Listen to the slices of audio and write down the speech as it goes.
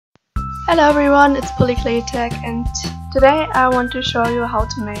Hello everyone, it's PolyClayAttack, and today I want to show you how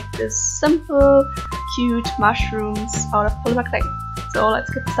to make this simple, cute mushrooms out of polymer clay. So let's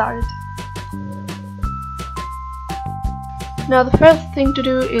get started. Now the first thing to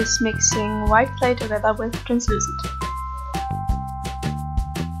do is mixing white clay together with translucent.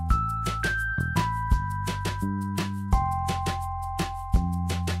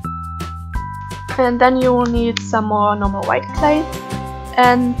 And then you will need some more normal white clay.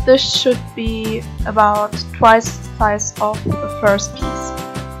 And this should be about twice the size of the first piece.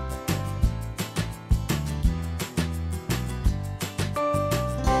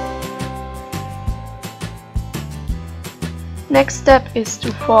 Next step is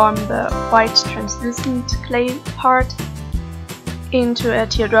to form the white translucent clay part into a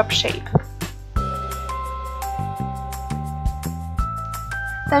teardrop shape.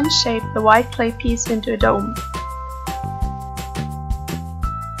 Then shape the white clay piece into a dome.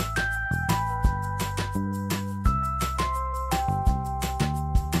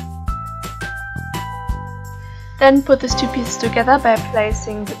 Then put these two pieces together by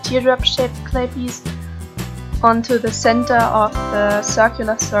placing the teardrop-shaped clay piece onto the center of the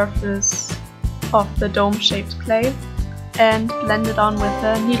circular surface of the dome-shaped clay and blend it on with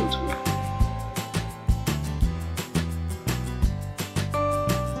a needle tool.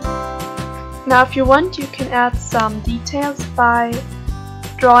 Now if you want, you can add some details by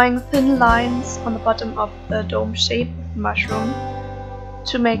drawing thin lines on the bottom of the dome-shaped mushroom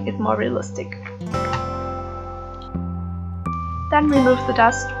to make it more realistic. Then remove the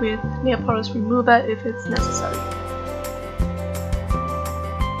dust with nail polish remover if it's necessary.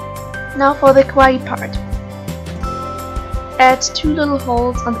 Now for the kawaii part. Add two little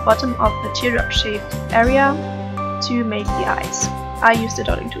holes on the bottom of the teardrop shaped area to make the eyes. I used a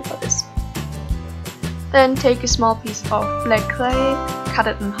dotting tool for this. Then take a small piece of black clay, cut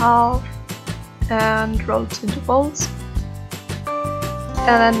it in half and roll it into balls. And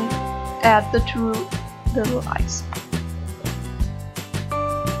then add the two little eyes.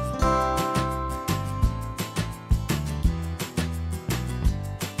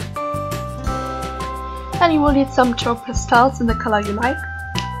 Then you will need some chalk pastels in the color you like.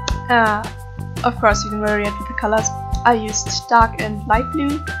 Of course you can vary it with the colors. I used dark and light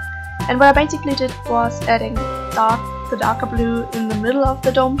blue, and what I basically did was adding the darker blue in the middle of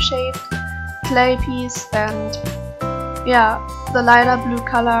the dome-shaped clay piece and the lighter blue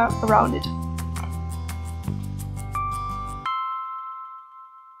color around it.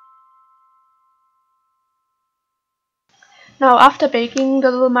 Now after baking the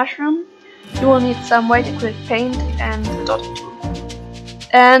little mushroom, you will need some white acrylic paint and a dotting tool.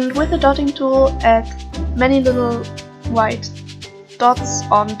 And with the dotting tool, add many little white dots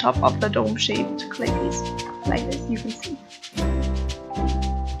on top of the dome-shaped clay piece, like this you can see.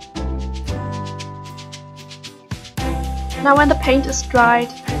 Now when the paint is dried,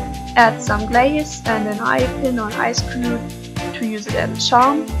 add some glaze and an eye pin or an eye screw to use it as a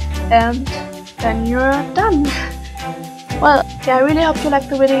charm, and then you're done! Well, I really hope you liked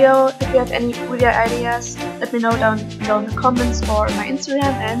the video. If you have any video ideas, let me know down below in the comments or my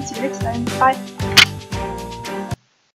Instagram, and see you next time. Bye!